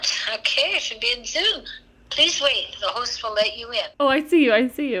Okay, it should be in Zoom. Please wait. The host will let you in. Oh, I see you.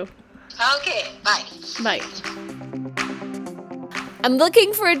 Okay, bye. Bye. I'm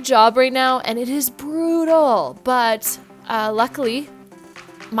looking for a job right now, and it is brutal. But luckily,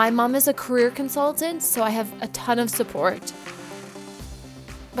 my mom is a career consultant, so I have a ton of support.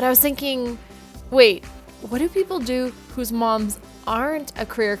 But I was thinking, wait, what do people do whose moms aren't a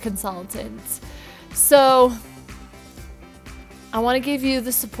career consultant? So I want to give you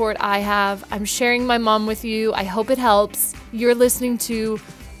the support I have. I'm sharing my mom with you. I hope it helps. You're listening to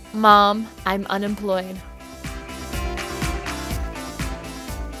Mom, I'm Unemployed.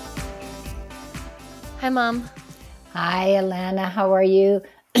 Hi, Mom. Hi, Alana. How are you?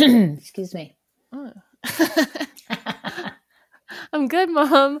 Excuse me. Oh. I'm good,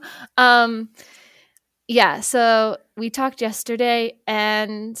 Mom. Yeah, so we talked yesterday,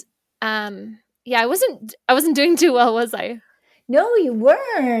 and yeah, I wasn't doing too well, was I? No, you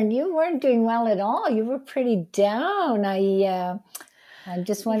weren't. You weren't doing well at all. You were pretty down. I'm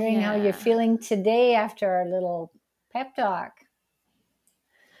just wondering how you're feeling today after our little pep talk.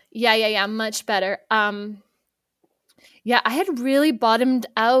 Yeah, much better. Yeah, I had really bottomed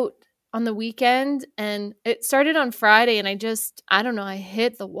out on the weekend, and it started on Friday, and I don't know, I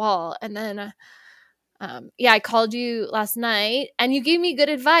hit the wall. And then yeah, I called you last night, and you gave me good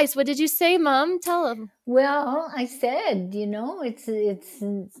advice. What did you say, Mom? Tell them. Well, I said,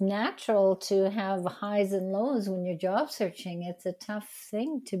 it's natural to have highs and lows when you're job searching. It's a tough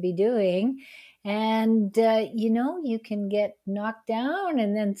thing to be doing. And, you can get knocked down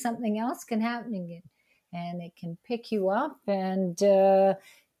and then something else can happen again. And it can pick you up and,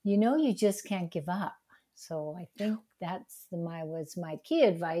 you just can't give up. So I think my key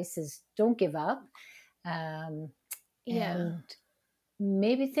advice is don't give up. Yeah. And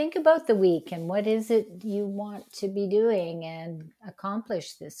maybe think about the week and what is it you want to be doing and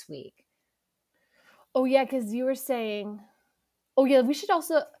accomplish this week. Oh yeah, because you were saying. Oh yeah, we should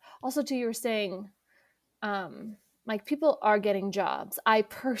also too. You were saying, like people are getting jobs. I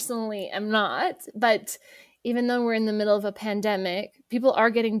personally am not, but even though we're in the middle of a pandemic, people are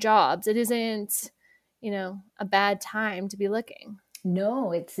getting jobs. It isn't, a bad time to be looking.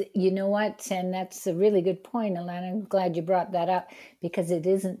 No, you know what? And that's a really good point, Alana. I'm glad you brought that up because it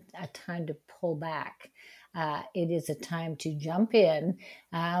isn't a time to pull back. It is a time to jump in.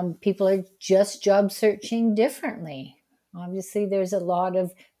 People are just job searching differently. Obviously, there's a lot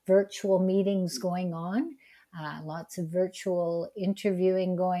of virtual meetings going on, lots of virtual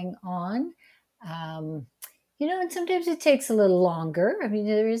interviewing going on. Um, and sometimes it takes a little longer. I mean,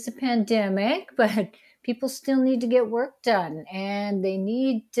 there is a pandemic, but people still need to get work done and they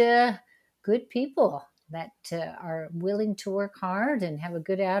need good people that are willing to work hard and have a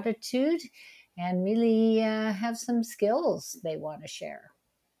good attitude and really have some skills they want to share.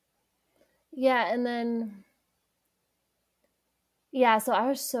 Yeah, and then yeah, so I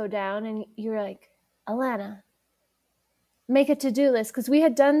was so down, and you were like, Alana, make a to-do list, because we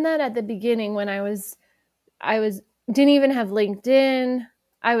had done that at the beginning when I was didn't even have LinkedIn.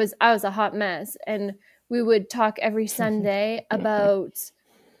 I was a hot mess, and we would talk every Sunday about,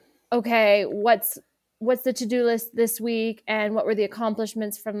 okay, what's the to-do list this week, and what were the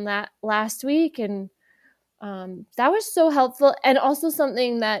accomplishments from that last week. And that was so helpful, and also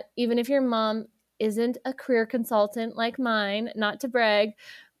something that even if your mom isn't a career consultant like mine, not to brag,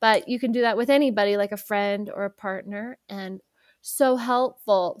 but you can do that with anybody, like a friend or a partner, and so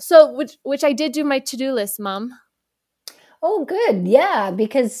helpful. So which I did do my to-do list, Mom. Oh, good. Yeah,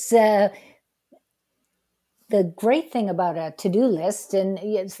 because the great thing about a to-do list, and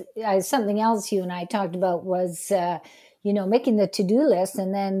something else you and I talked about was, making the to-do list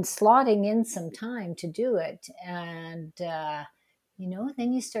and then slotting in some time to do it. And,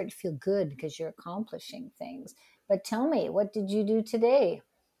 then you start to feel good because you're accomplishing things. But tell me, what did you do today?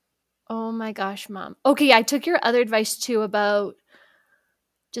 Oh my gosh, Mom. Okay, I took your other advice too about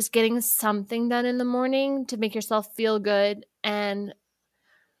just getting something done in the morning to make yourself feel good. And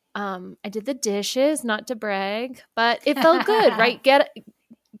I did the dishes, not to brag, but it felt good, right?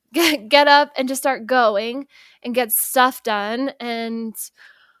 Get up and just start going and get stuff done. And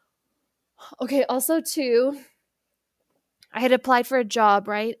okay, also too, I had applied for a job,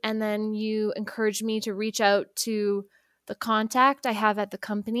 right? And then you encouraged me to reach out to the contact I have at the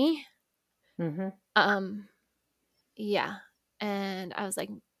company. Mm-hmm. Um, yeah. And I was like,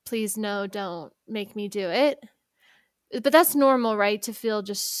 please no, don't make me do it. But that's normal, right? To feel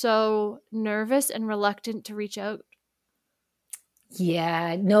just so nervous and reluctant to reach out.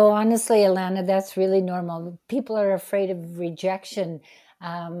 Yeah, no, honestly, Alana, that's really normal. People are afraid of rejection,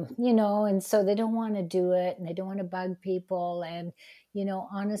 and so they don't want to do it and they don't want to bug people. And,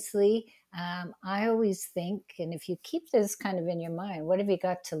 honestly, I always think, and if you keep this kind of in your mind, what have you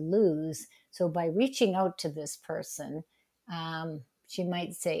got to lose? So by reaching out to this person, she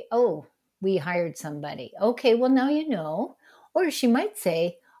might say, oh, we hired somebody. Okay, well, now you know. Or she might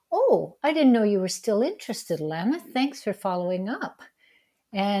say, oh, I didn't know you were still interested, Lana. Thanks for following up.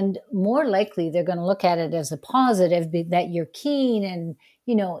 And more likely, they're going to look at it as a positive that you're keen and,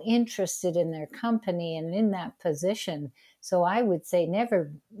 interested in their company and in that position. So I would say never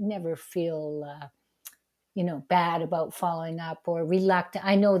feel, bad about following up or reluctant.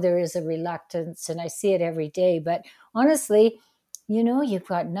 I know there is a reluctance and I see it every day, but honestly, you've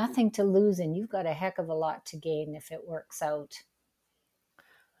got nothing to lose and you've got a heck of a lot to gain if it works out.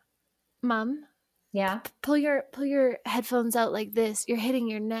 Mom, Yeah. pull your headphones out like this. You're hitting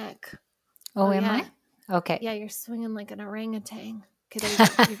your neck. Oh, am yeah. I? Okay. Yeah, you're swinging like an orangutan. Okay, there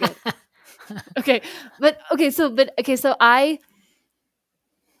you go. You're good. Okay. So I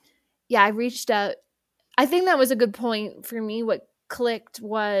reached out. I think that was a good point for me. What clicked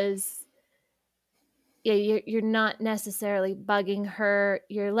was, you're not necessarily bugging her.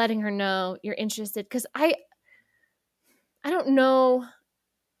 You're letting her know you're interested. Because I don't know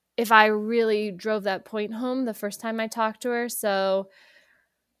if I really drove that point home the first time I talked to her. So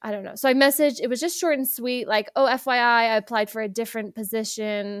I don't know. So I messaged. It was just short and sweet, like, oh, FYI, I applied for a different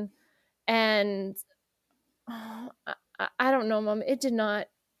position. And I don't know, Mom. It did not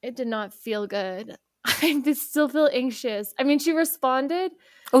feel good. I still feel anxious. I mean, she responded.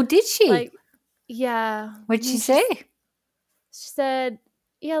 Oh, did she? Like, yeah. What'd she say? She said,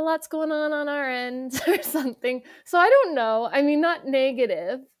 yeah, lots going on our end or something. So I don't know. I mean, not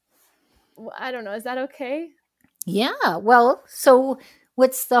negative. I don't know. Is that okay? Yeah. Well, so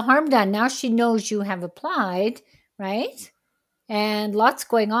what's the harm done? Now she knows you have applied, right? And lots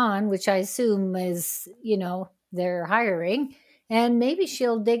going on, which I assume is, they're hiring. And maybe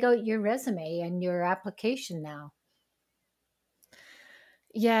she'll dig out your resume and your application now.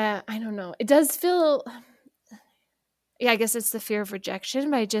 Yeah, I don't know. It does feel, I guess it's the fear of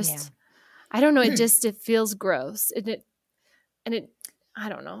rejection, but I don't know. It feels gross. I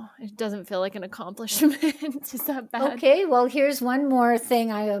don't know. It doesn't feel like an accomplishment. Is that bad? Okay. Well, here's one more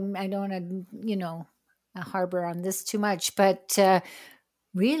thing. I don't want to, harbor on this too much, but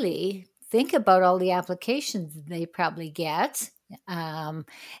really think about all the applications they probably get. And,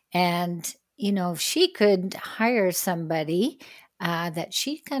 if she could hire somebody that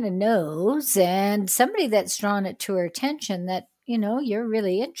she kind of knows and somebody that's drawn it to her attention that, you're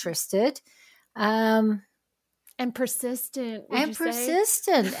really interested. And persistent.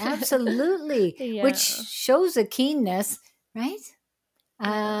 Absolutely. Yeah. Which shows a keenness, right?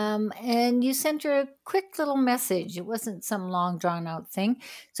 And you sent her a quick little message. It wasn't some long drawn out thing.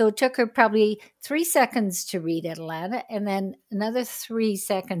 So it took her probably 3 seconds to read it, Alana, and then another 3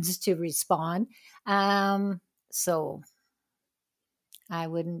 seconds to respond. So I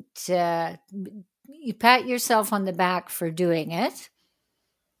wouldn't, you pat yourself on the back for doing it.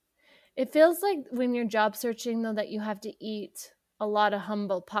 It feels like when you're job searching, though, that you have to eat a lot of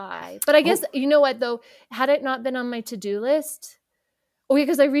humble pie. But I guess, you know what, though? Had it not been on my to-do list,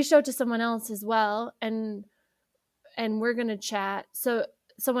 because I reached out to someone else as well, and we're going to chat. So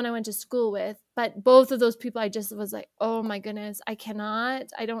someone I went to school with, but both of those people, I just was like, oh my goodness,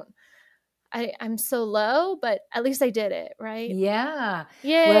 I'm so low, but at least I did it, right? Yeah.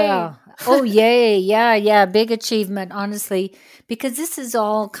 Yay. Well, yay. Yeah. Big achievement, honestly, because this is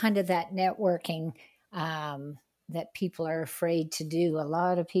all kind of that networking that people are afraid to do. A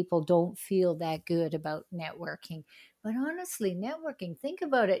lot of people don't feel that good about networking. But honestly, networking, think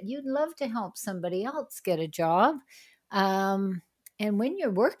about it. You'd love to help somebody else get a job. And when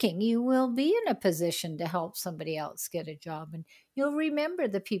you're working, you will be in a position to help somebody else get a job. And you'll remember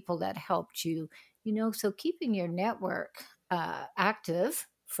the people that helped you, so keeping your network active,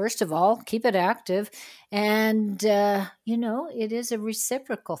 first of all, keep it active. And, it is a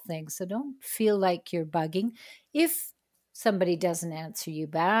reciprocal thing. So don't feel like you're bugging. If somebody doesn't answer you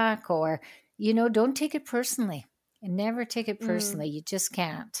back or, don't take it personally. And never take it personally. You just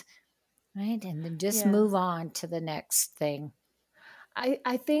can't. Right? And then just move on to the next thing.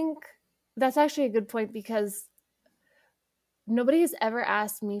 I think that's actually a good point, because nobody has ever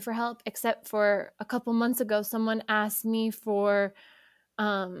asked me for help except for a couple months ago. Someone asked me for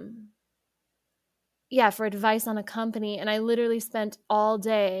advice on a company, and I literally spent all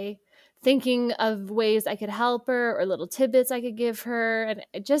day thinking of ways I could help her or little tidbits I could give her, and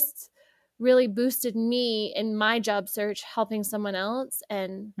it just really boosted me in my job search, helping someone else.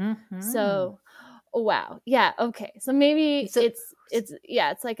 And so, wow. Yeah. Okay. So maybe it's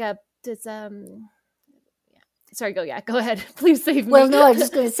sorry, go ahead. Please save me. Well, no, I was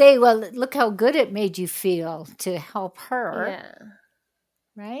just going to say, well, look how good it made you feel to help her. Yeah.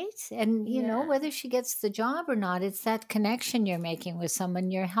 Right? And, you know, Yeah. whether she gets the job or not, it's that connection you're making with someone.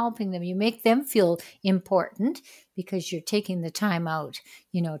 You're helping them. You make them feel important because you're taking the time out,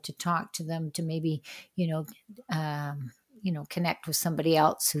 you know, to talk to them, to maybe, connect with somebody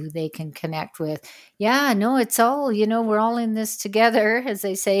else who they can connect with. Yeah, no, it's all, we're all in this together, as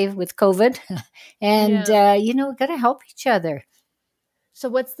they say with COVID. And, we got to help each other. So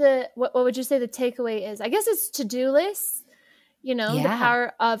what would you say the takeaway is? I guess it's to-do lists. The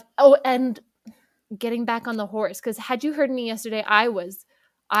power of, and getting back on the horse. Because had you heard me yesterday, I was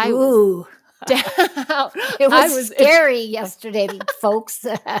Ooh. down. It was scary yesterday, folks.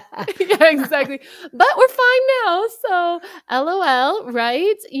 Yeah, exactly. But we're fine now. So LOL,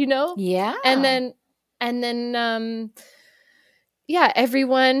 right? Yeah. And then,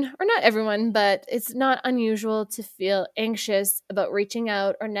 everyone, or not everyone, but it's not unusual to feel anxious about reaching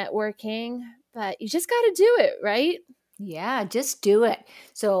out or networking. But you just got to do it, right? Yeah, just do it.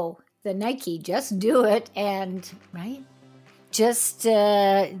 So the Nike, just do it. And, right, just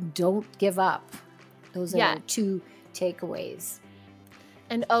don't give up. Those are 2 takeaways.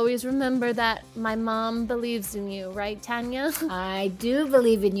 And always remember that my mom believes in you, right, Tanya? I do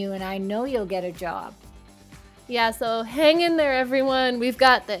believe in you, and I know you'll get a job. Yeah, so hang in there, everyone. We've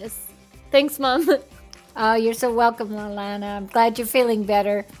got this. Thanks, Mom. Oh, you're so welcome, Alana. I'm glad you're feeling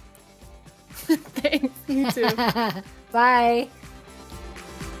better. Thanks. You too. Bye.